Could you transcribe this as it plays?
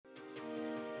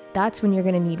that's when you're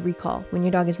going to need recall. When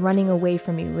your dog is running away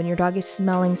from you, when your dog is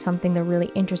smelling something they're really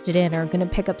interested in, or going to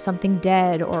pick up something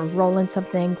dead or roll in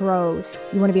something gross.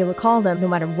 You want to be able to call them no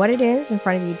matter what it is in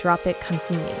front of you, drop it, come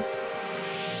see me.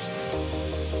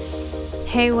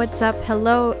 Hey, what's up?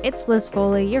 Hello, it's Liz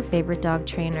Foley, your favorite dog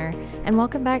trainer, and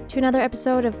welcome back to another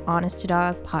episode of Honest to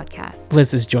Dog podcast.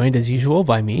 Liz is joined as usual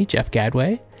by me, Jeff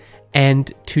Gadway,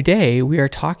 and today we are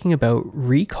talking about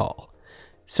recall.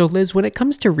 So Liz, when it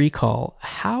comes to recall,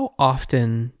 how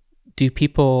often do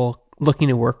people looking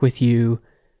to work with you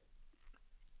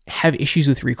have issues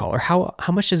with recall, or how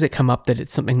much does it come up that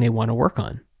it's something they want to work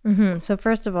on? So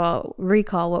first of all,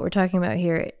 recall, what we're talking about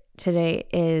here today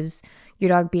is your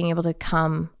dog being able to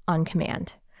come on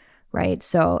command, right?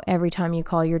 So every time you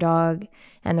call your dog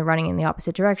and they're running in the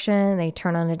opposite direction, they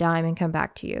turn on a dime and come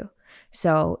back to you.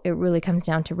 So it really comes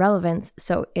down to relevance.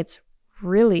 So it's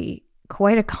really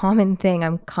quite a common thing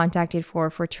I'm contacted for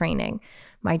training.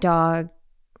 My dog,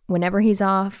 whenever he's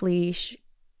off leash,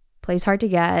 plays hard to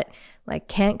get, like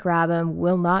can't grab him,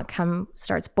 will not come,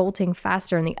 starts bolting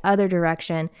faster in the other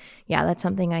direction. Yeah, that's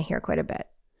something I hear quite a bit.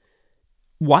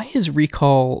 Why is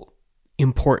recall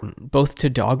important, both to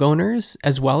dog owners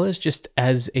as well as just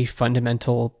as a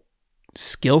fundamental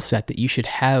skill set that you should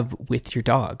have with your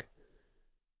dog?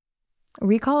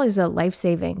 Recall is a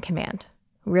life-saving command,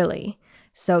 really.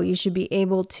 So you should be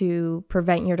able to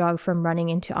prevent your dog from running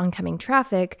into oncoming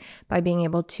traffic by being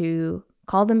able to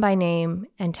call them by name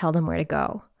and tell them where to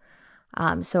go.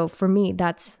 So for me,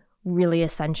 that's really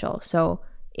essential. So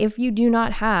if you do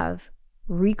not have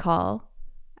recall,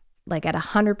 like at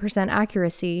 100%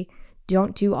 accuracy,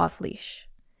 don't do off leash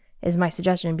is my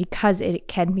suggestion, because it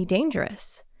can be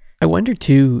dangerous. I wonder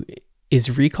too,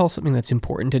 is recall something that's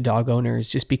important to dog owners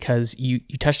just because you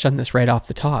touched on this right off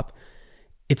the top?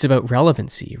 It's about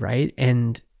relevancy, right?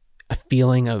 And a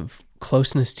feeling of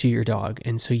closeness to your dog.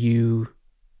 And so you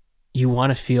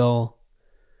want to feel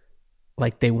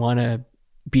like they want to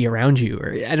be around you,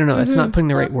 or I don't know, that's not putting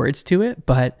the right words to it,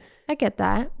 but I get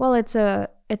that. Well, it's a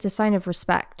sign of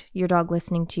respect. Your dog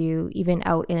listening to you, even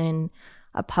out in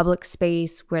a public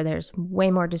space where there's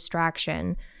way more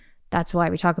distraction. That's why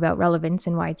we talk about relevance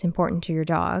and why it's important to your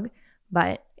dog.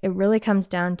 But it really comes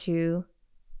down to,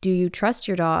 do you trust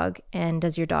your dog, and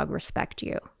does your dog respect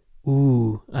you?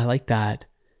 Ooh, I like that.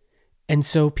 And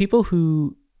so people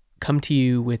who come to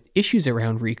you with issues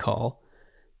around recall,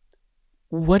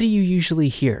 what do you usually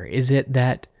hear? Is it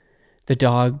that the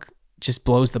dog just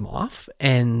blows them off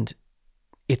and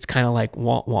it's kind of like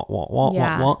wah, wah, wah, wah,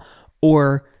 Yeah. wah, wah?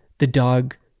 Or the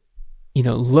dog,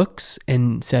 looks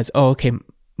and says, oh, okay,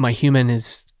 my human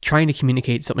is trying to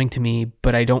communicate something to me,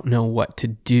 but I don't know what to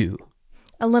do?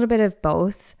 A little bit of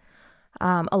both.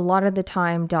 A lot of the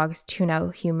time, dogs tune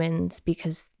out humans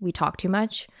because we talk too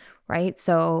much, right?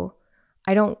 So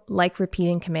I don't like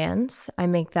repeating commands. I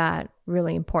make that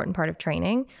really important part of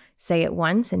training. Say it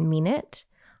once and mean it.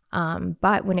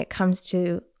 But when it comes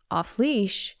to off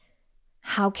leash,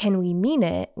 how can we mean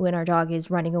it when our dog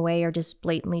is running away or just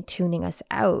blatantly tuning us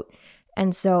out?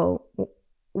 And so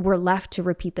we're left to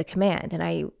repeat the command.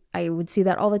 And I would see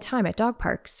that all the time at dog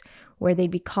parks, where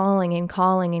they'd be calling and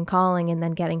calling and calling and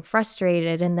then getting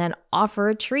frustrated and then offer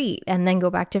a treat and then go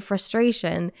back to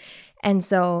frustration. And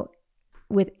so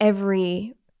with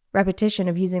every repetition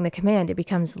of using the command, it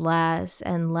becomes less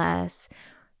and less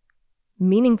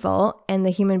meaningful, and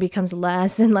the human becomes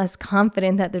less and less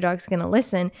confident that their dog's going to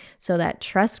listen. So that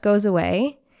trust goes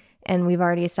away, and we've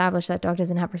already established that dog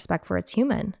doesn't have respect for its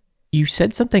human. You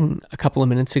said something a couple of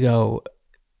minutes ago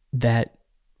that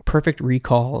perfect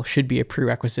recall should be a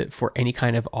prerequisite for any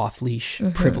kind of off-leash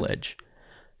privilege.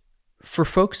 For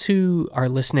folks who are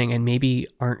listening and maybe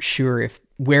aren't sure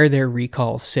where their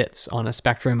recall sits on a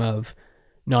spectrum of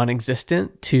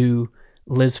non-existent to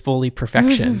Liz Foley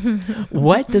perfection,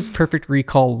 what does perfect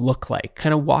recall look like?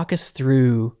 Kind of walk us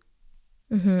through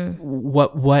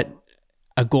what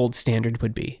a gold standard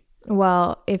would be.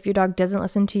 Well, if your dog doesn't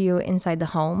listen to you inside the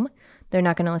home, they're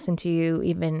not going to listen to you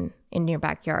even in your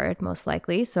backyard, most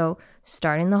likely. So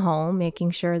start in the home,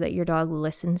 making sure that your dog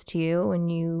listens to you when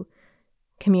you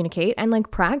communicate,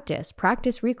 and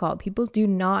practice recall. People do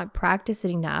not practice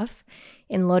it enough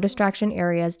in low distraction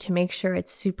areas to make sure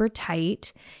it's super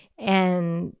tight,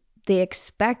 and they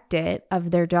expect it of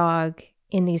their dog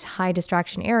in these high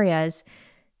distraction areas.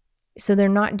 So they're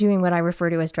not doing what I refer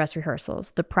to as dress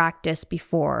rehearsals, the practice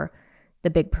before the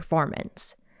big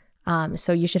performance.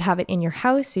 So you should have it in your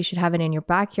house, you should have it in your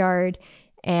backyard,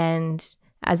 and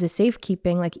as a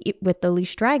safekeeping, with the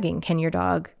leash dragging, can your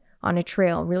dog on a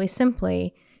trail really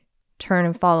simply turn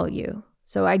and follow you?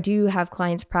 So I do have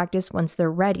clients practice, once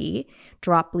they're ready,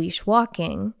 drop leash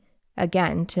walking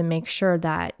again, to make sure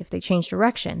that if they change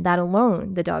direction, that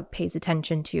alone the dog pays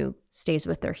attention to, stays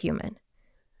with their human.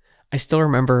 I still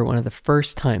remember one of the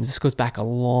first times, this goes back a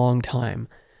long time,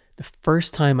 the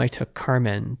first time I took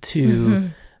Carmen to,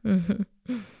 it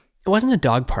wasn't a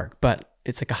dog park, but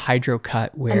it's like a hydro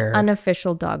cut where... An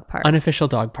unofficial dog park. Unofficial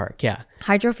dog park, yeah.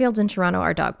 Hydro fields in Toronto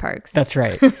are dog parks. That's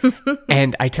right.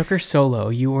 And I took her solo.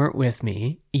 You weren't with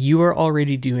me. You were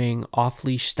already doing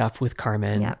off-leash stuff with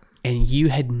Carmen. Yep. And you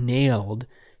had nailed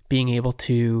being able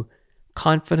to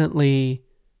confidently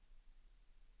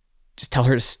just tell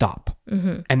her to stop.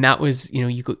 And that was, you know,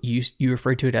 you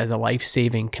referred to it as a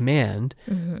life-saving command,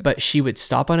 but she would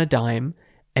stop on a dime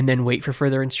and then wait for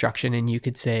further instruction, and you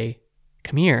could say,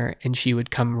 come here, and she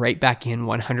would come right back in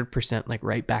 100%, like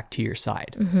right back to your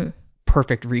side.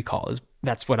 Perfect recall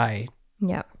that's what I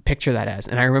picture that as.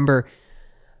 And I remember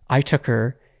I took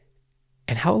her,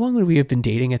 and how long would we have been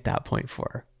dating at that point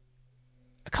for?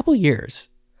 A couple of years.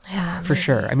 Yeah, for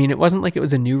sure. I mean, it wasn't like it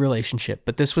was a new relationship,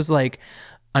 but this was like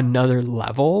another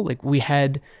level. Like we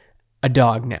had a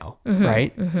dog now,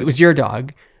 right? It was your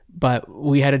dog, but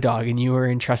we had a dog, and you were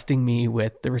entrusting me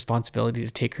with the responsibility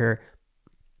to take her.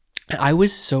 I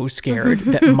was so scared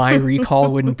that my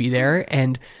recall wouldn't be there,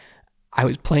 and I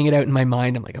was playing it out in my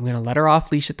mind. I'm like, I'm going to let her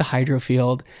off leash at the hydro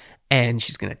field, and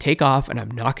she's going to take off, and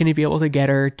I'm not going to be able to get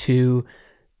her to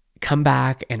come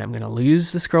back, and I'm going to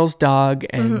lose this girl's dog.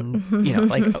 And, you know,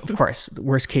 like, of course,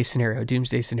 worst case scenario,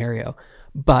 doomsday scenario.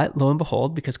 But lo and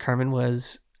behold, because Carmen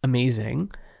was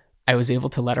amazing, I was able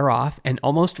to let her off. And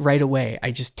almost right away,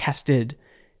 I just tested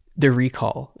the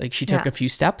recall. Like she took a few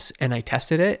steps, and I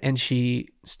tested it, and she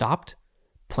stopped,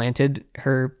 planted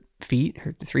her feet,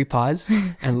 her 3 paws,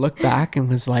 and looked back and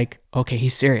was like, okay,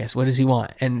 he's serious. What does he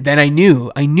want? And then I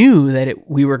knew that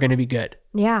we were going to be good.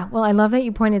 Yeah. Well, I love that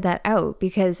you pointed that out,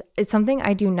 because it's something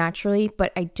I do naturally,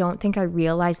 but I don't think I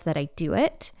realized that I do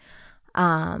it.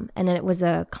 And then it was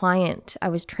a client I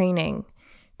was training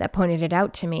that pointed it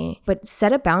out to me. But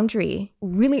set a boundary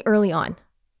really early on,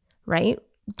 right?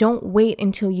 Don't wait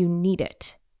until you need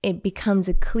it. It becomes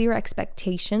a clear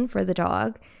expectation for the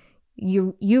dog.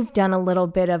 You've done a little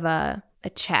bit of a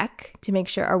check to make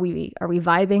sure, are we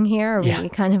vibing here? Are we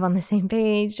kind of on the same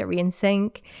page? Are we in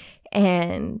sync?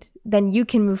 And then you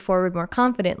can move forward more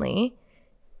confidently,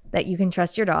 that you can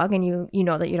trust your dog, and you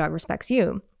know that your dog respects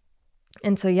you.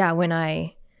 And so, yeah,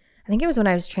 I think it was when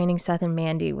I was training Seth and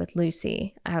Mandy with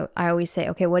Lucy, I always say,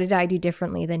 okay, what did I do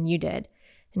differently than you did?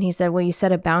 And he said, well, you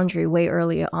set a boundary way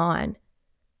earlier than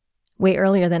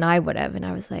I would have. And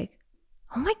I was like,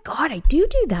 oh my God, I do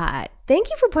that. Thank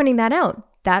you for pointing that out.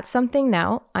 That's something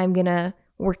now I'm going to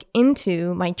work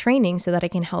into my training so that I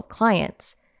can help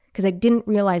clients, because I didn't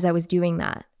realize I was doing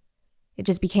that.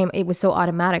 It was so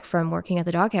automatic from working at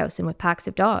the doghouse and with packs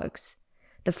of dogs.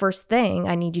 The first thing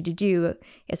I need you to do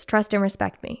is trust and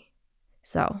respect me.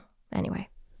 So anyway.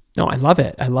 No, I love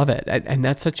it. And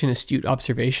that's such an astute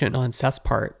observation on Seth's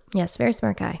part. Yes, very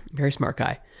smart guy. Very smart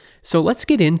guy. So let's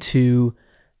get into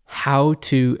how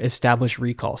to establish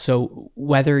recall. So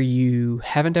whether you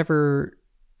haven't ever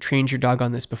trained your dog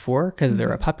on this before because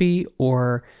they're a puppy,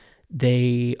 or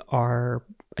they are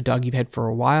a dog you've had for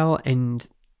a while and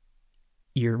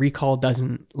your recall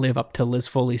doesn't live up to Liz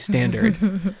Foley's standard,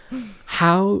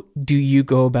 how do you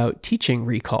go about teaching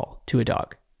recall to a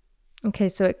dog? Okay,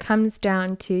 so it comes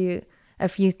down to a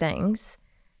few things.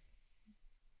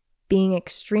 Being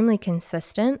extremely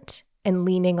consistent and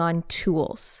leaning on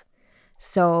tools.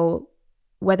 So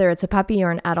whether it's a puppy or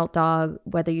an adult dog,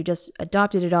 whether you just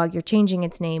adopted a dog, you're changing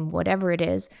its name, whatever it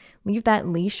is, leave that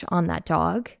leash on that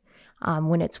dog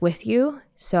when it's with you.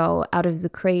 So out of the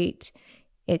crate,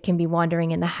 it can be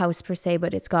wandering in the house per se,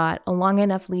 but it's got a long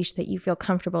enough leash that you feel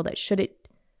comfortable that should it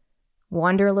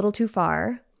wander a little too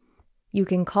far, you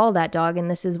can call that dog.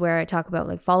 And this is where I talk about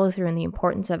like follow through and the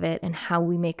importance of it, and how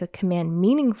we make a command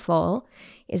meaningful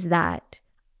is that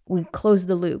we close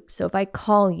the loop. So if I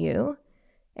call you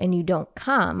and you don't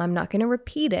come, I'm not going to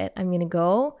repeat it. I'm going to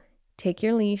go take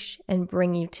your leash and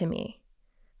bring you to me.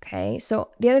 Okay. So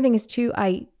the other thing is too,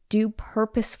 I do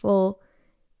purposeful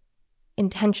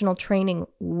intentional training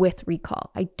with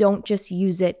recall. I don't just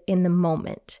use it in the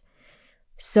moment.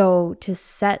 So to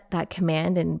set that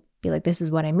command and be like, this is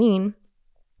what I mean,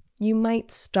 you might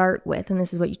start with, and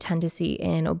this is what you tend to see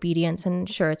in obedience, and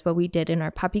sure, it's what we did in our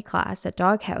puppy class at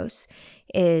Doghouse,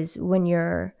 is when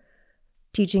you're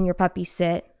teaching your puppy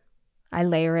sit, I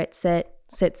layer it, sit,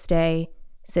 stay,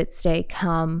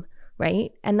 come,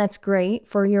 right? And that's great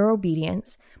for your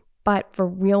obedience. But for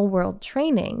real world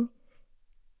training,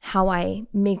 how I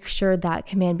make sure that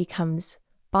command becomes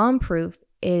bomb proof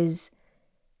is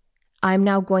I'm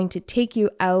now going to take you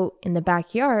out in the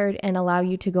backyard and allow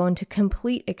you to go into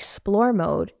complete explore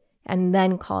mode and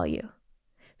then call you.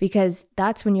 Because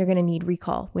that's when you're going to need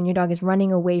recall. When your dog is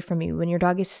running away from you, when your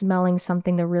dog is smelling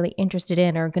something they're really interested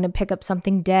in, or going to pick up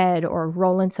something dead or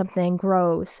roll in something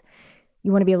gross,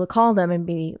 you want to be able to call them and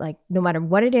be like, no matter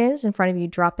what it is in front of you,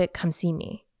 drop it, come see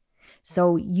me.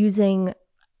 So using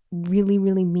really,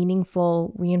 really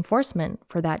meaningful reinforcement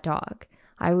for that dog.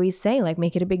 I always say, like,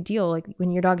 make it a big deal. Like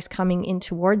when your dog is coming in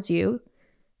towards you,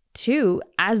 too,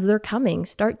 as they're coming,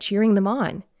 start cheering them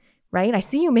on. Right? I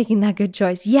see you making that good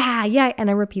choice. Yeah, yeah. And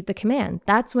I repeat the command.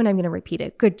 That's when I'm going to repeat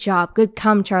it. Good job. Good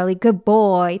come, Charlie. Good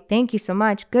boy. Thank you so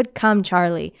much. Good come,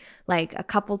 Charlie. Like a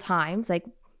couple times, like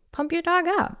pump your dog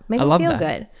up. Make them feel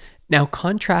good. Now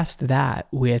contrast that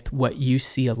with what you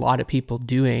see a lot of people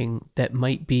doing that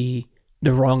might be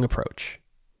the wrong approach.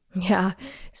 Yeah.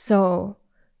 So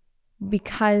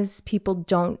because people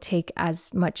don't take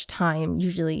as much time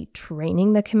usually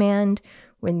training the command,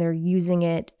 when they're using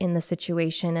it in the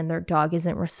situation and their dog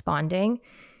isn't responding,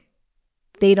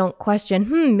 they don't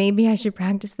question, maybe I should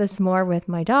practice this more with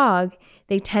my dog.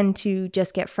 They tend to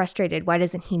just get frustrated. Why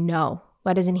doesn't he know?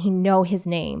 Why doesn't he know his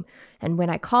name? And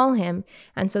when I call him,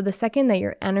 and so the second that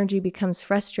your energy becomes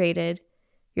frustrated,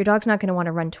 your dog's not going to want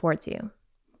to run towards you.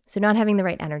 So not having the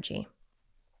right energy.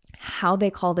 How they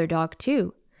call their dog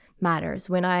too matters.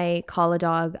 When I call a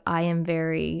dog, I am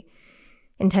very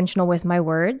intentional with my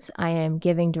words. I am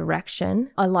giving direction.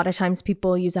 A lot of times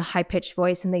people use a high-pitched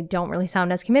voice and they don't really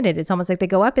sound as committed. It's almost like they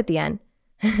go up at the end.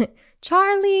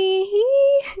 Charlie,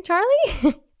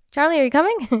 Charlie, are you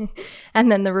coming?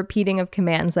 And then the repeating of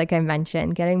commands, like I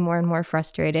mentioned, getting more and more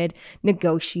frustrated.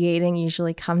 Negotiating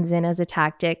usually comes in as a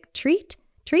tactic. Treat.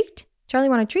 Charlie,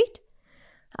 want a treat?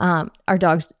 Our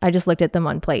dogs, I just looked at them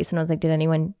on place and I was like, did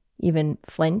anyone even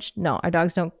flinch? No, our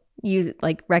dogs don't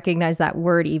recognize that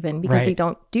word even because we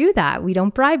don't do that. We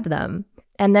don't bribe them.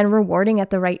 And then rewarding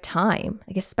at the right time,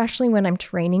 like especially when I'm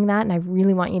training that and I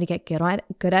really want you to get good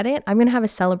at it, I'm going to have a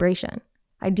celebration.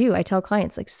 I do. I tell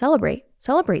clients, like, celebrate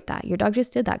that. Your dog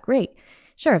just did that. Great.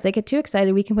 Sure. If they get too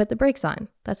excited, we can put the brakes on.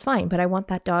 That's fine. But I want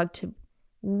that dog to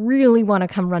really want to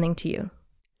come running to you.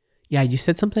 Yeah. You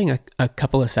said something a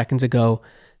couple of seconds ago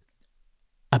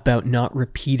about not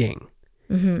repeating.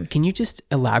 Mm-hmm. Can you just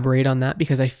elaborate on that?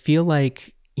 Because I feel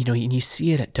like, you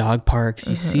see it at dog parks,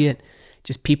 you see it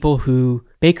just people who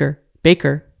Baker,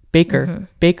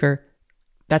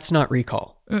 that's not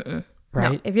recall. Mm-mm.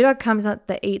 Right? No. If your dog comes out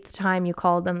the 8th time you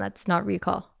called them, that's not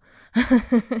recall.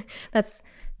 That's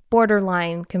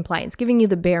borderline compliance, giving you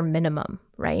the bare minimum,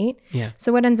 right? Yeah.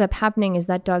 So what ends up happening is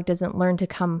that dog doesn't learn to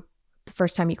come the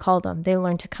first time you call them. They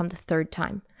learn to come the 3rd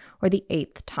time or the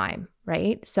 8th time,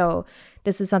 right? So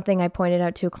this is something I pointed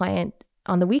out to a client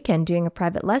on the weekend doing a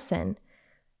private lesson.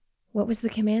 What was the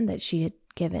command that she had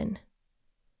given?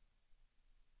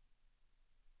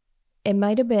 It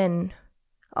might have been,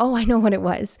 I know what it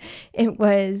was. It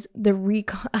was the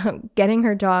getting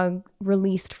her dog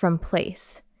released from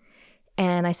place.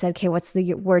 And I said, okay, what's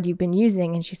the word you've been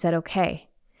using? And she said, okay.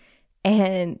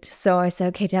 And so I said,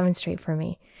 okay, demonstrate for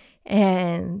me.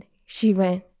 And she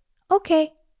went,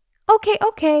 okay.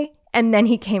 And then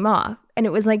he came off. And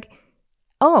it was like,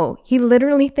 he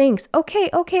literally thinks, okay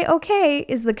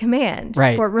is the command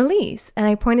for release. And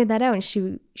I pointed that out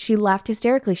and she laughed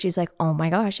hysterically. She's like, oh my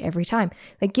gosh, every time.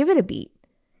 Like, give it a beat.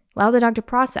 Allow the dog to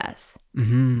process.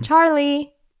 Mm-hmm.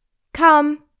 Charlie,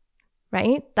 come.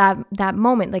 Right? That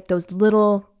moment, like those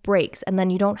little breaks. And then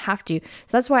you don't have to.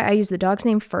 So that's why I use the dog's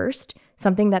name first,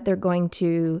 something that they're going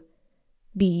to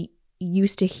be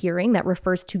used to hearing that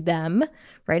refers to them,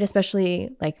 right? Especially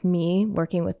like me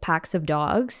working with packs of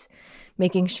dogs,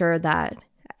 making sure that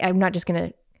I'm not just going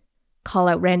to call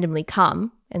out randomly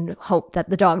come and hope that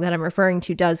the dog that I'm referring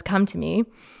to does come to me.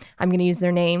 I'm going to use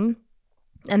their name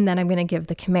and then I'm going to give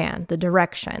the command, the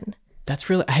direction. That's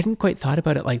really, I hadn't quite thought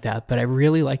about it like that, but I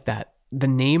really like that. The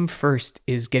name first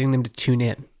is getting them to tune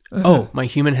in. Mm-hmm. Oh, my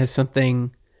human has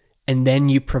something, and then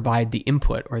you provide the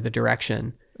input or the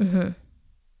direction. Mm-hmm.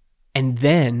 And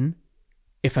then,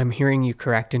 if I'm hearing you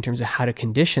correct in terms of how to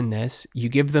condition this, you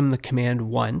give them the command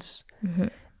once. Mm-hmm.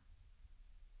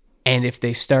 And if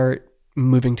they start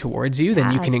moving towards you,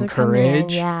 then you can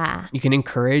encourage. You can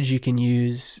encourage, you can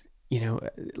use,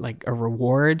 like a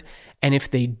reward. And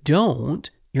if they don't,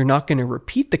 you're not going to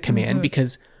repeat the command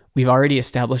because we've already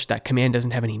established that command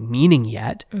doesn't have any meaning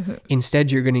yet. Mm-hmm.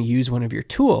 Instead, you're going to use one of your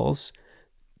tools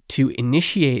to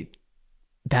initiate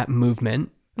that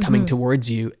movement coming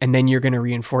towards you, and then you're going to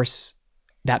reinforce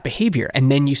that behavior,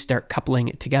 and then you start coupling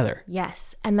it together.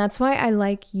 Yes. And that's why I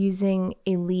like using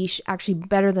a leash. Actually,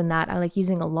 better than that, I like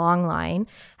using a long line,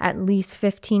 at least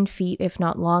 15 feet, if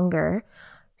not longer,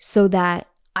 so that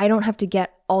I don't have to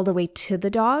get all the way to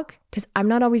the dog, because I'm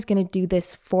not always going to do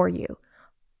this for you.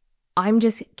 I'm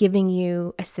just giving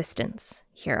you assistance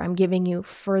here. I'm giving you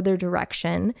further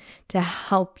direction to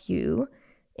help you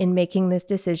in making this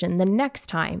decision the next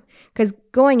time. Because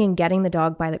going and getting the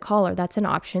dog by the collar, that's an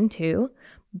option too.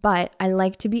 But I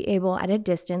like to be able at a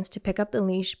distance to pick up the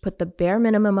leash, put the bare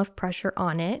minimum of pressure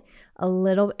on it, a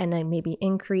little, and then maybe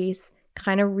increase,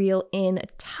 kind of reel in a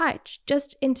touch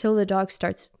just until the dog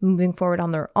starts moving forward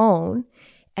on their own.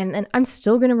 And then I'm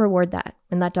still going to reward that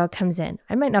when that dog comes in.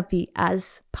 I might not be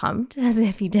as pumped as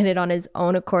if he did it on his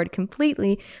own accord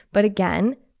completely. But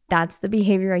again, that's the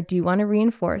behavior I do want to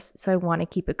reinforce. So I want to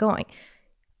keep it going.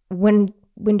 When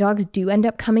dogs do end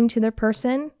up coming to their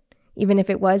person, even if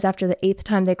it was after the 8th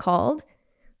time they called,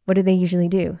 what do they usually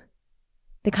do?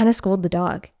 They kind of scold the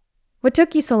dog. What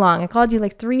took you so long? I called you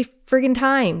like 3 friggin'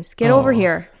 times. Get over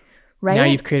here. Right? Now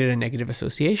you've created a negative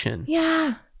association.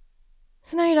 Yeah.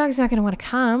 So now your dog's not going to want to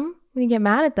come when you get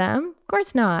mad at them. Of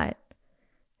course not.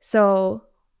 So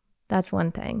that's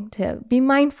one thing to be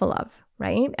mindful of,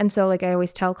 right? And so like I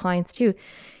always tell clients too,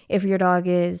 if your dog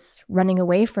is running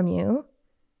away from you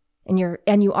and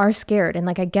you are scared, and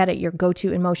like I get it, your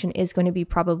go-to emotion is going to be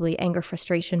probably anger,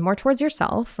 frustration, more towards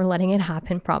yourself for letting it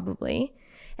happen probably.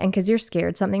 And because you're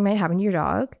scared something might happen to your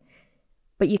dog,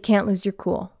 but you can't lose your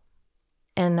cool.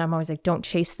 And I'm always like, don't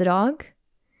chase the dog.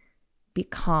 Be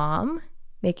calm.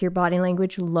 Make your body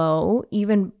language low,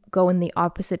 even go in the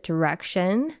opposite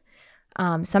direction.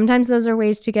 Sometimes those are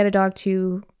ways to get a dog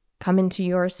to come into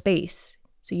your space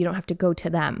so you don't have to go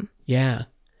to them. Yeah.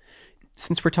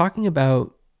 Since we're talking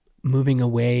about moving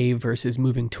away versus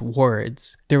moving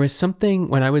towards, there was something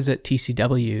when I was at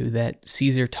TCW that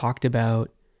Cesar talked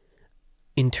about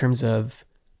in terms of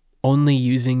only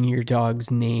using your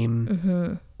dog's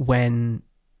name when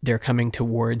they're coming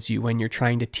towards you, when you're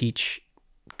trying to teach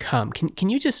come. Can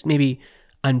you just maybe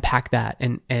unpack that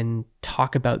and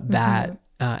talk about that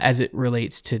as it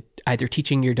relates to either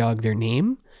teaching your dog their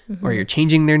name or you're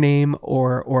changing their name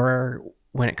or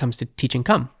when it comes to teaching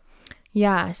come?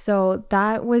 Yeah, so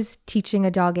that was teaching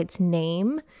a dog its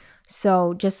name.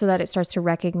 So just so that it starts to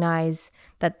recognize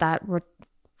that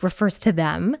refers to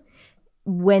them.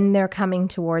 When they're coming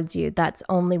towards you, that's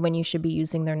only when you should be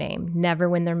using their name, never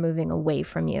when they're moving away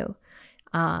from you.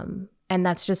 And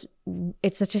that's just,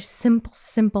 it's such a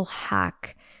simple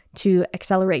hack to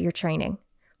accelerate your training,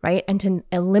 right? And to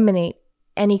eliminate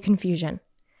any confusion.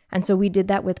 And so we did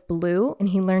that with Blue, and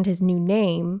he learned his new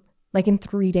name like in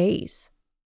 3 days.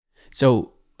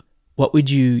 So what would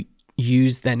you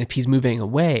use then if he's moving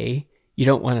away? You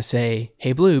don't want to say,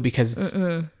 hey, Blue, because,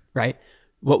 right?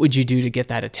 What would you do to get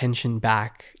that attention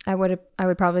back? I would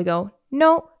probably go,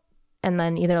 no. And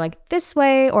then either like this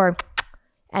way or...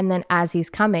 And then as he's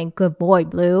coming, good boy,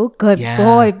 Blue. Good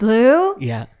boy, Blue.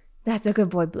 Yeah. That's a good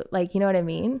boy, Blue. Like, you know what I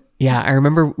mean? Yeah. I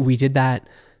remember we did that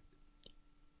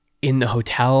in the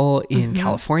hotel in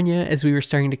California as we were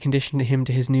starting to condition him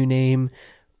to his new name.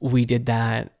 We did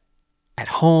that at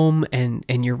home, and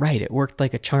you're right. It worked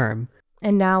like a charm.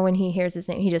 And now when he hears his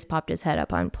name, he just popped his head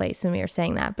up on place when we were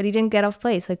saying that. But he didn't get off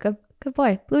place. Like, good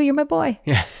boy, Blue, you're my boy.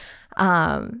 Yeah.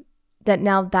 That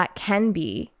now that can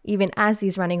be, even as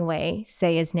he's running away,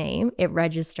 say his name, it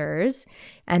registers.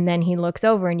 And then he looks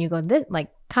over and you go, this, like,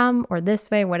 come or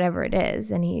this way, whatever it is.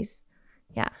 And he's,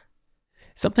 yeah.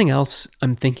 Something else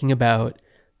I'm thinking about,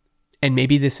 and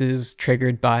maybe this is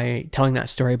triggered by telling that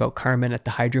story about Carmen at the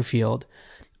hydro field,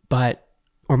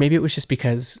 or maybe it was just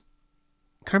because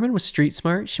Carmen was street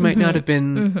smart. She might not have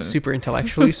been super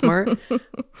intellectually smart.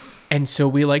 And so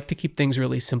we like to keep things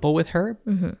really simple with her.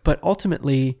 But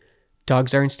ultimately,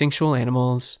 dogs are instinctual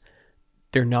animals.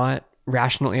 They're not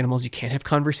rational animals. You can't have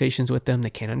conversations with them. They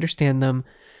can't understand them.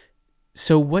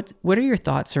 So what are your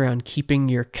thoughts around keeping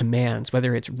your commands,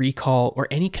 whether it's recall or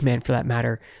any command for that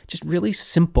matter, just really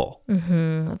simple?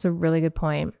 That's a really good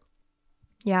point.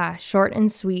 Yeah, short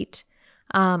and sweet.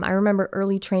 I remember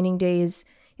early training days,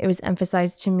 it was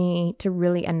emphasized to me to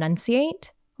really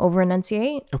over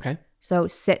enunciate. Okay. So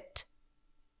sit.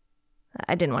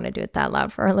 I didn't want to do it that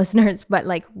loud for our listeners, but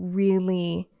like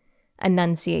really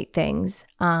enunciate things.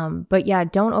 But yeah,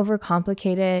 don't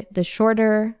overcomplicate it. The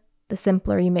shorter, the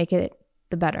simpler you make it,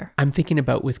 the better. I'm thinking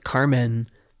about with Carmen,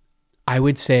 I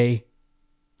would say,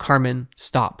 Carmen,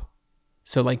 stop.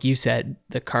 So like you said,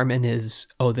 the Carmen is,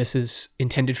 oh, this is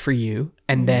intended for you.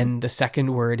 And then the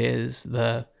second word is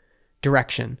the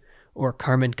direction, or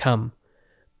Carmen, come.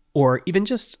 Or even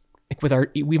just like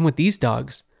even with these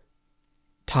dogs,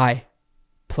 tie,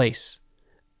 place.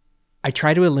 I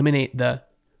try to eliminate the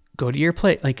go to your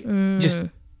place, like just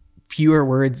fewer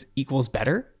words equals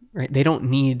better, right? They don't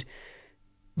need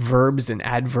verbs and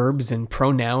adverbs and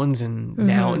pronouns and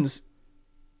nouns.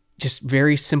 Just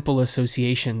very simple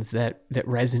associations that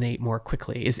resonate more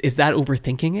quickly. Is that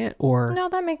overthinking it, or? No,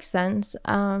 that makes sense.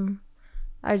 I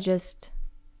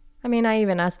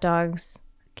even ask dogs,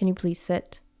 can you please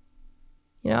sit?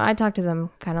 I talk to them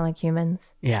kind of like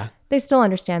humans. Yeah. They still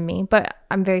understand me, but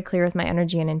I'm very clear with my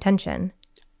energy and intention.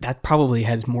 That probably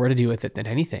has more to do with it than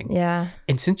anything. Yeah.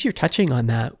 And since you're touching on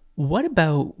that, what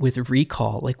about with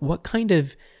recall? Like, what kind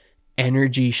of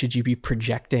energy should you be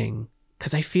projecting?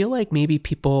 Because I feel like maybe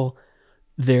people,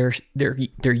 they're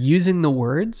using the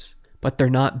words, but they're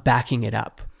not backing it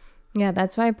up. Yeah,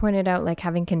 that's why I pointed out like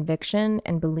having conviction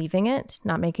and believing it,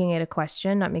 not making it a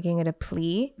question, not making it a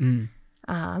plea.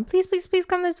 Please, please, please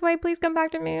come this way. Please come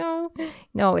back to me. Oh.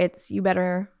 No, it's you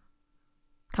better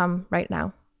come right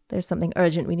now. There's something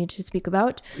urgent we need to speak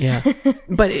about. Yeah.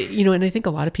 But, and I think a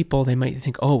lot of people, they might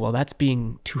think, oh, well, that's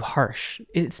being too harsh.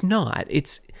 It's not.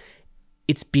 It's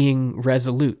being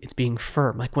resolute. It's being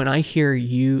firm. Like when I hear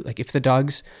you, like if the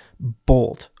dogs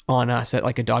bolt on us at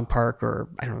like a dog park or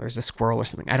I don't know, there's a squirrel or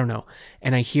something, I don't know.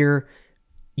 And I hear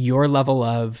your level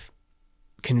of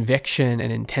conviction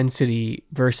and intensity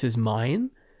versus mine,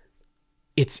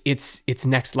 it's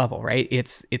next level, right?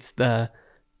 It's the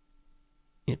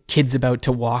kid's about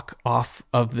to walk off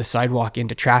of the sidewalk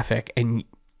into traffic and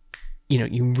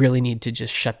you really need to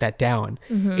just shut that down.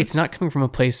 It's not coming from a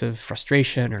place of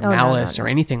frustration or malice or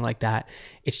anything like that.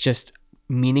 It's just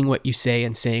meaning what you say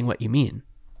and saying what you mean.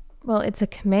 Well, it's a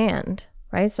command,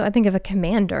 right? So I think of a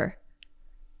commander.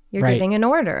 You're Right. giving an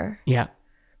order. Yeah.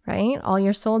 Right? All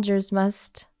your soldiers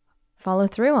must follow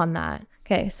through on that.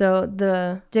 Okay, so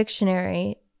the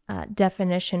dictionary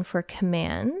definition for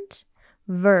command,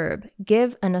 verb,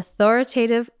 give an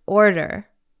authoritative order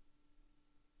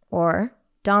or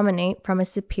dominate from a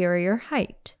superior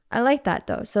height. I like that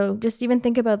though. So just even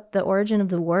think about the origin of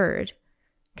the word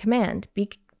command.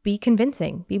 Be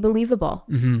convincing, be believable.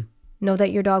 Know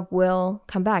that your dog will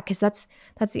come back, because that's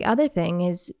the other thing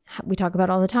is we talk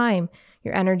about all the time,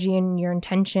 your energy and your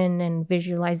intention and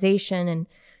visualization and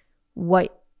what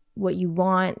you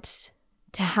want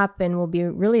to happen will be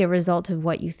really a result of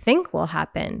what you think will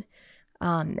happen.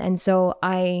 And so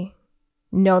I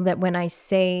know that when I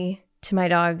say to my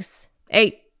dogs,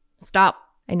 hey, stop,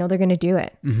 I know they're going to do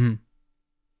it.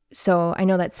 So I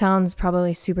know that sounds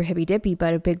probably super hippy dippy,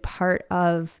 but a big part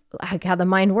of like how the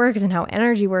mind works and how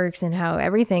energy works and how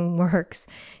everything works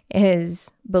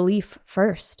is belief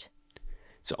first.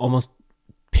 It's almost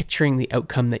picturing the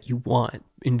outcome that you want,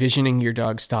 envisioning your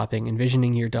dog stopping,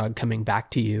 envisioning your dog coming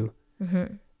back to you,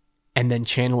 and then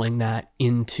channeling that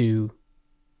into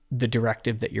the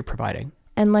directive that you're providing.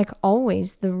 And like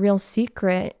always, the real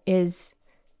secret is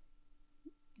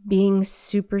being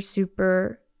super,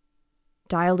 super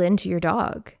dialed into your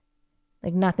dog.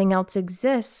 Like nothing else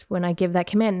exists when I give that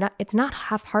command. It's not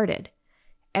half-hearted.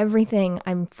 Everything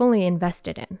I'm fully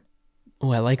invested in.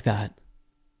 Oh, I like that.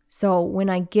 So when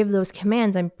I give those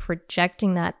commands, I'm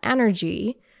projecting that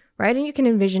energy, right? And you can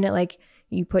envision it like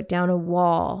you put down a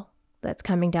wall that's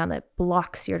coming down that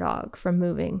blocks your dog from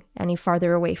moving any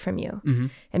farther away from you.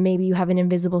 And maybe you have an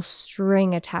invisible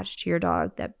string attached to your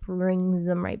dog that brings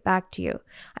them right back to you.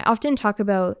 I often talk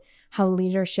about how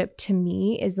leadership to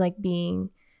me is like being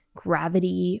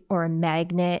gravity or a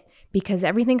magnet, because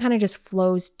everything kind of just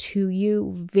flows to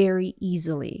you very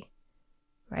easily,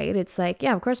 right? It's like,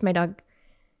 yeah, of course my dog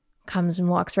comes and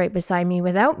walks right beside me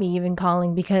without me even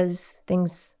calling, because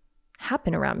things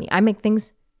happen around me. I make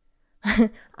things,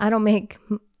 I don't make,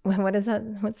 what is that?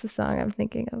 What's the song I'm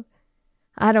thinking of?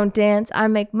 I don't dance, I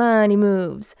make money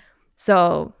moves.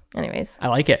 So anyways. I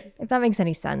like it. If that makes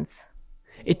any sense.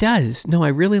 It does. No, I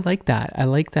really like that. I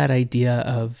like that idea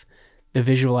of the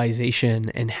visualization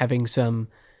and having some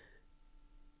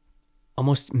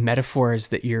almost metaphors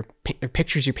that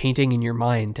pictures you're painting in your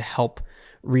mind to help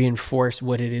reinforce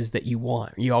what it is that you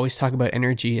want. You always talk about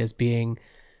energy as being,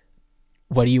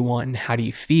 what do you want and how do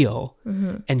you feel?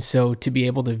 And so to be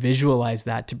able to visualize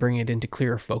that, to bring it into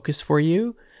clearer focus for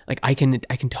you, like I can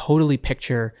totally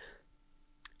picture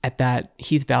at that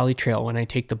Heath Valley Trail when I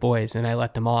take the boys and I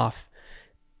let them off,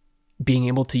 being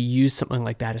able to use something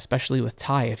like that, especially with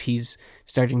Ty, if he's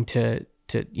starting to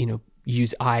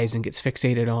use eyes and gets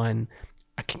fixated on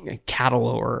a cattle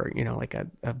or like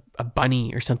a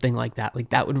bunny or something like that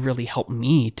would really help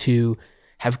me to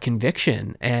have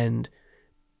conviction and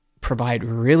provide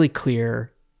really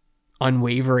clear,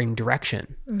 unwavering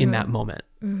direction in that moment.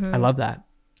 I love that.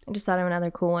 I just thought of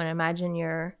another cool one. Imagine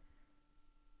you're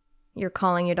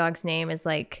calling your dog's name as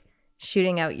like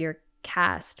shooting out your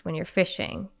cast when you're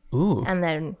fishing. Ooh. And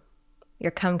then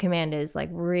your come command is like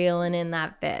reeling in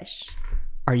that fish.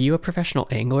 Are you a professional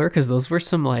angler? Because those were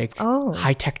some like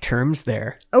high-tech terms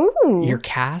there. Oh. Your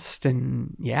cast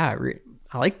and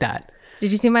I like that.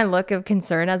 Did you see my look of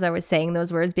concern as I was saying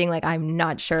those words, being like, I'm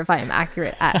not sure if I am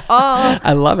accurate at all.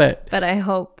 I love it. But I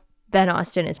hope Ben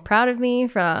Austin is proud of me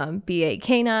from BA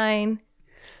Canine.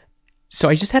 So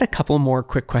I just had a couple more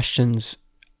quick questions.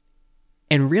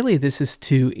 And really, this is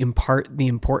to impart the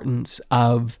importance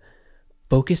of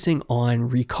focusing on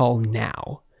recall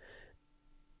now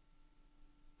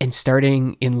and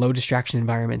starting in low distraction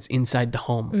environments inside the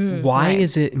home. Why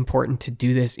is it important to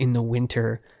do this in the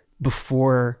winter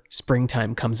before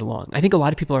springtime comes along? I think a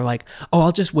lot of people are like, oh,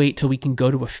 I'll just wait till we can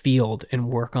go to a field and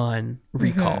work on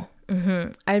recall.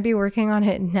 I'd be working on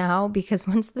it now, because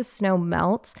once the snow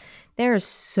melts, there is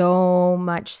so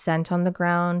much scent on the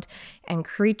ground and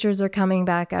creatures are coming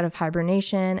back out of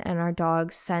hibernation, and our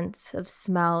dog's sense of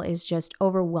smell is just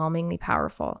overwhelmingly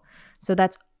powerful. So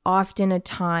that's often a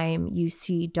time you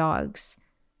see dogs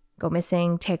go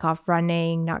missing, take off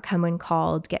running, not come when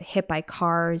called, get hit by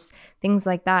cars, things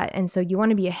like that. And so you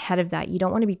want to be ahead of that. You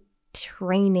don't want to be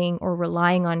training or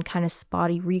relying on kind of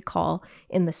spotty recall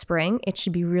in the spring. It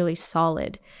should be really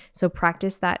solid. So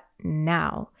practice that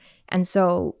now. And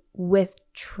so with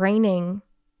training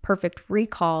perfect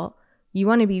recall, you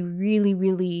want to be really,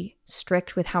 really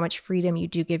strict with how much freedom you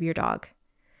do give your dog.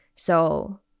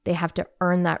 So they have to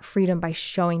earn that freedom by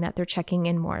showing that they're checking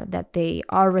in more, that they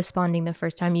are responding the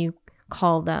first time you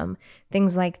call them,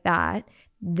 things like that.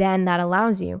 Then that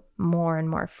allows you more and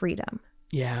more freedom.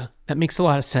 Yeah, that makes a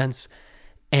lot of sense.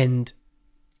 And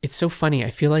it's so funny.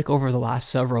 I feel like over the last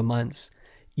several months,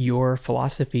 your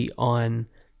philosophy on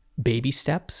baby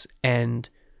steps and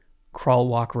crawl,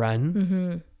 walk,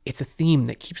 run, it's a theme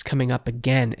that keeps coming up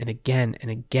again and again and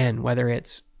again, whether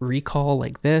it's recall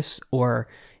like this or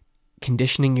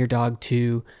conditioning your dog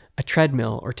to a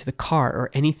treadmill or to the car or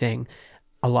anything.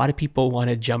 A lot of people want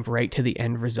to jump right to the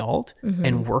end result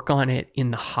and work on it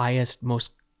in the highest,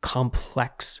 most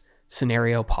complex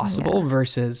scenario possible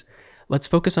versus let's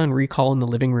focus on recall in the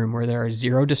living room where there are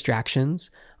zero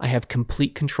distractions. I have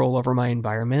complete control over my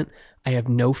environment. I have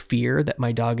no fear that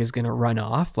my dog is going to run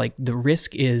off. Like the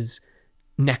risk is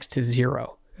next to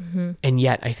zero. And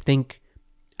yet I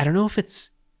don't know if it's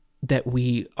that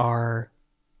we are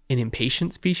an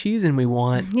impatient species and we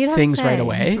want things right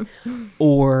away,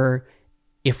 or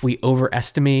if we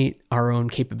overestimate our own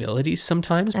capabilities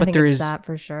sometimes. But there is that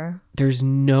for sure. There's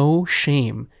no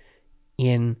shame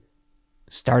in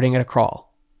starting at a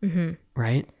crawl,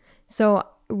 right? So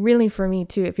really for me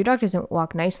too, if your dog doesn't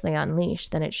walk nicely on leash,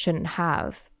 then it shouldn't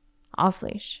have off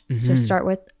leash. So start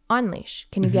with on leash.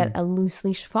 Can you get a loose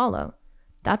leash follow?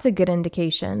 That's a good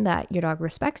indication that your dog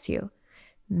respects you.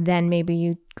 Then maybe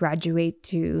you graduate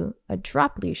to a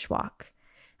drop leash walk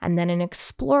and then an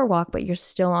explore walk, but you're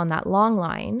still on that long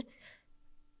line.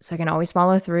 So I can always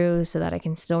follow through so that I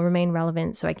can still remain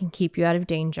relevant, so I can keep you out of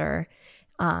danger.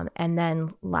 And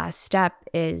then last step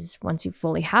is once you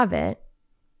fully have it,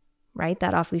 right,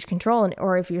 that off-leash control.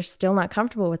 Or if you're still not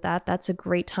comfortable with that, that's a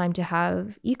great time to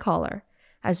have e-collar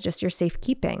as just your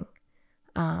safekeeping.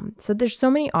 So there's so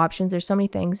many options. There's so many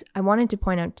things. I wanted to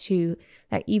point out too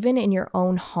that even in your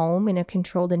own home, in a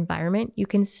controlled environment, you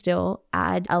can still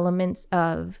add elements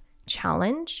of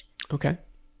challenge. Okay.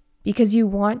 Because you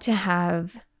want to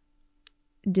have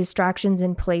distractions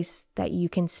in place that you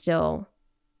can still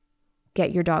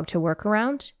get your dog to work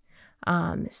around.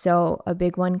 So a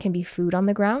big one can be food on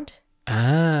the ground.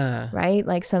 Right?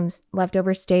 Like some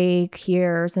leftover steak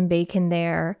here, some bacon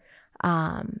there.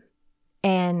 And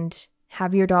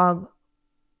have your dog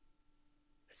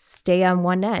stay on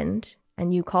one end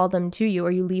and you call them to you,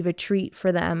 or you leave a treat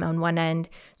for them on one end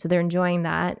so they're enjoying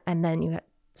that. And then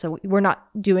so we're not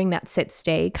doing that sit,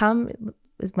 stay, come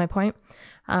is my point.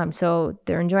 So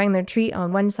they're enjoying their treat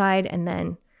on one side and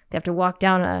then they have to walk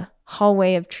down a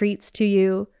hallway of treats to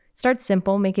you. Start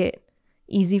simple, make it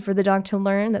easy for the dog to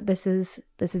learn that this is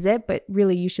it, but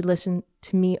really you should listen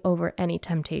to me over any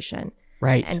temptation.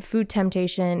 Right. And food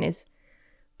temptation is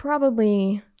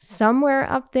probably somewhere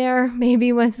up there,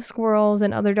 maybe with squirrels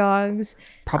and other dogs.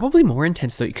 Probably more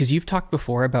intense though, because you've talked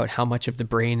before about how much of the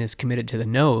brain is committed to the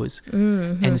nose.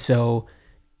 And so,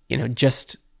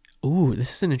 this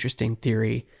is an interesting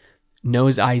theory.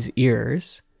 Nose, eyes,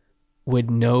 ears.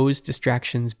 Would nose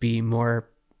distractions be more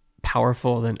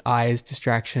powerful than eyes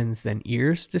distractions than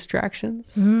ears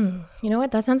distractions? You know what?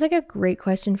 That sounds like a great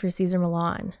question for Cesar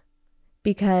Millan,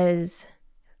 because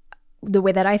the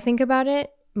way that I think about it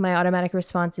my automatic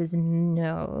response is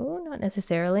no, not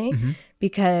necessarily,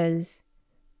 because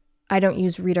I don't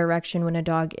use redirection when a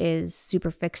dog is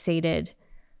super fixated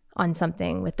on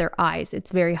something with their eyes.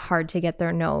 It's very hard to get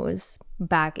their nose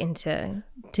back into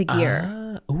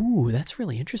gear. Ooh, that's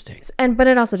really interesting. But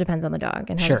it also depends on the dog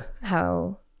and Sure.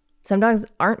 how some dogs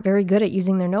aren't very good at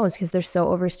using their nose because they're so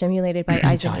overstimulated by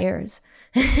eyes and ears.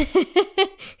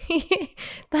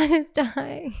 That is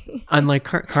dying. Unlike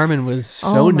Carmen was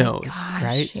so my nose, gosh,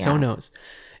 right? yeah. So nose.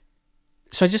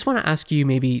 So I just want to ask you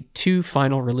maybe two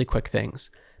final really quick things.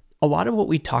 A lot of what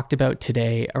we talked about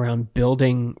today around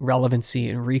building relevancy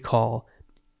and recall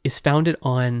is founded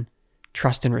on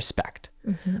trust and respect.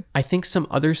 I think some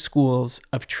other schools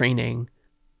of training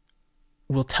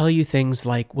will tell you things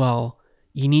like, well,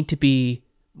 you need to be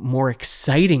more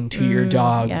exciting to your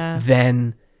dog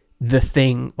than the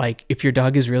thing. Like if your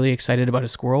dog is really excited about a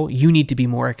squirrel, you need to be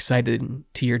more excited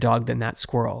to your dog than that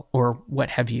squirrel, or what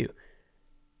have you.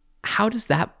 How does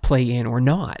that play in or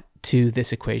not to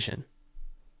this equation?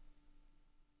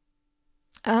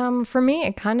 For me,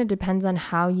 it kind of depends on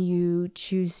how you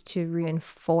choose to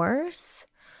reinforce.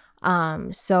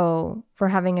 So for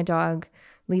having a dog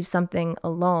leave something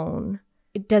alone,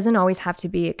 it doesn't always have to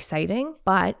be exciting,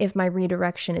 but if my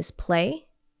redirection is play,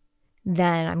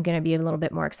 then I'm going to be a little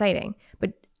bit more exciting.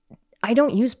 But I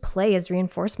don't use play as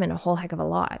reinforcement a whole heck of a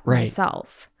lot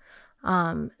myself.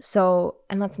 So,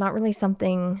 and that's not really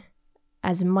something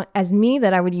as me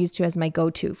that I would use to as my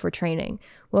go-to for training.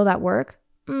 Will that work?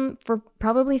 For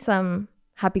probably some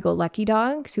happy-go-lucky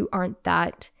dogs who aren't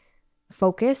that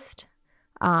focused.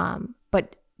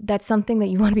 But that's something that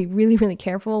you want to be really, really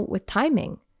careful with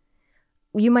timing.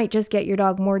 You might just get your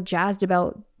dog more jazzed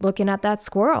about looking at that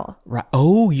squirrel. Right.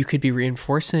 Oh, you could be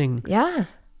reinforcing. Yeah.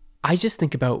 I just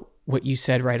think about what you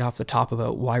said right off the top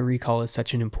about why recall is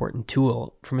such an important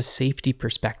tool from a safety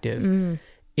perspective.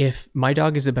 If my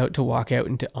dog is about to walk out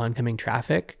into oncoming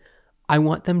traffic, I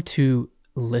want them to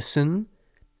listen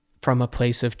from a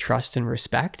place of trust and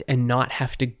respect and not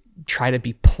have to try to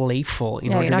be playful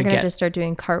in order you're not to going to get... just start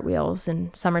doing cartwheels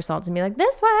and somersaults and be like,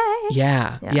 this way.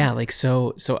 Yeah. Like,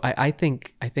 so I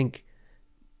think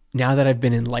now that I've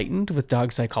been enlightened with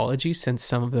dog psychology since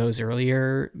some of those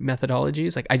earlier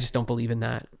methodologies, like I just don't believe in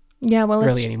that. Yeah. Well,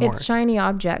 really anymore. It's shiny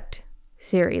object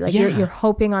theory. Like you're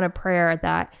hoping on a prayer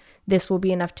that this will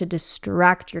be enough to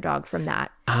distract your dog from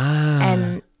that.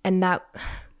 And that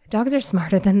dogs are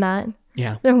smarter than that.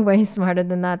 Yeah. They're way smarter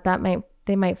than that.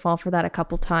 They might fall for that a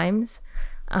couple times.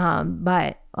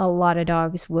 But a lot of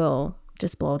dogs will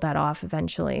just blow that off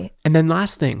eventually. And then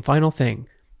final thing.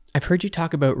 I've heard you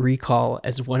talk about recall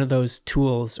as one of those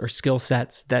tools or skill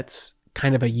sets that's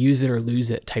kind of a use it or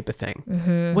lose it type of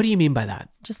thing. What do you mean by that?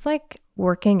 Just like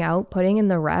working out, putting in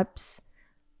the reps.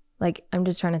 Like I'm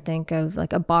just trying to think of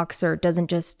like a boxer doesn't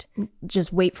just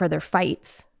wait for their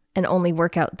fights and only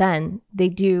work out then. They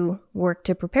do work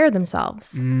to prepare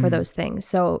themselves for those things.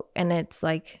 So, and it's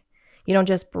like, you don't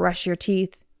just brush your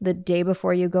teeth the day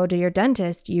before you go to your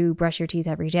dentist, you brush your teeth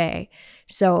every day.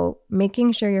 So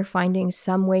making sure you're finding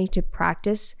some way to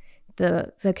practice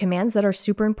the commands that are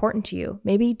super important to you.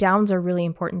 Maybe downs are really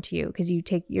important to you because you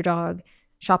take your dog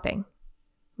shopping,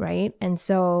 right? And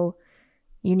so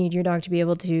you need your dog to be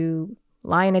able to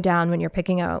lie in a down when you're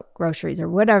picking out groceries or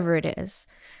whatever it is.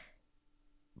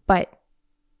 But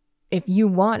if you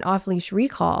want off-leash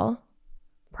recall,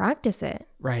 practice it.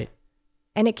 Right.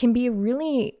 And it can be a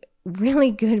really,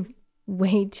 really good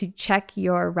way to check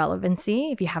your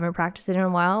relevancy. If you haven't practiced it in a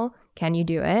while, can you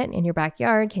do it in your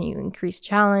backyard? Can you increase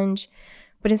challenge?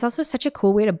 But it's also such a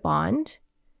cool way to bond.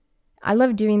 I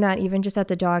love doing that even just at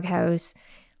the doghouse.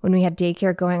 When we had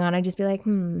daycare going on, I'd just be like,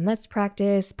 let's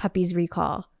practice puppies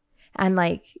recall. And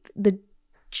like the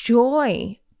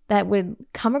joy that would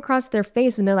come across their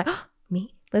face when they're like, oh,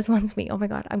 me, Liz wants me. Oh my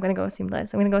God, I'm going to go see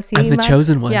Liz. I'm going to go see I'm the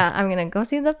chosen one. Yeah, I'm going to go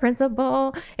see the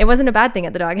principal. It wasn't a bad thing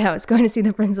at the doghouse going to see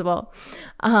the principal.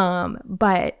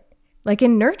 But like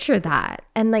and nurture that.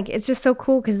 And like, it's just so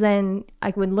cool because then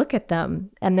I would look at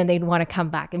them and then they'd want to come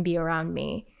back and be around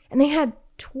me. And they had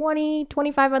 20,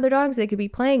 25 other dogs they could be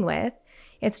playing with.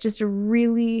 It's just a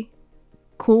really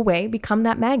cool way. Become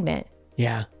that magnet.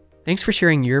 Yeah. Thanks for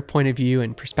sharing your point of view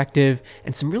and perspective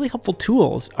and some really helpful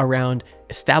tools around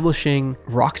establishing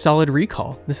rock solid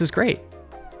recall. This is great.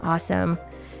 Awesome.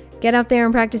 Get out there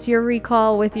and practice your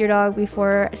recall with your dog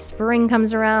before spring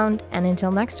comes around. And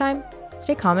until next time,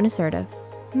 stay calm and assertive.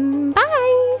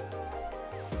 Bye.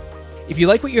 If you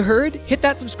like what you heard, hit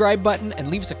that subscribe button and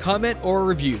leave us a comment or a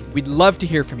review. We'd love to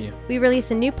hear from you. We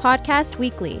release a new podcast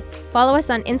weekly. Follow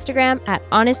us on Instagram at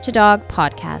Honest to Dog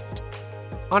Podcast.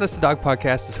 Honest to Dog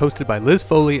Podcast is hosted by Liz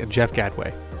Foley and Jeff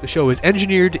Gadway. The show is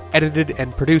engineered, edited,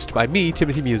 and produced by me,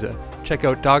 Timothy Musa. Check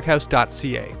out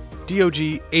doghouse.ca.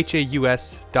 DOGHAUS.ca.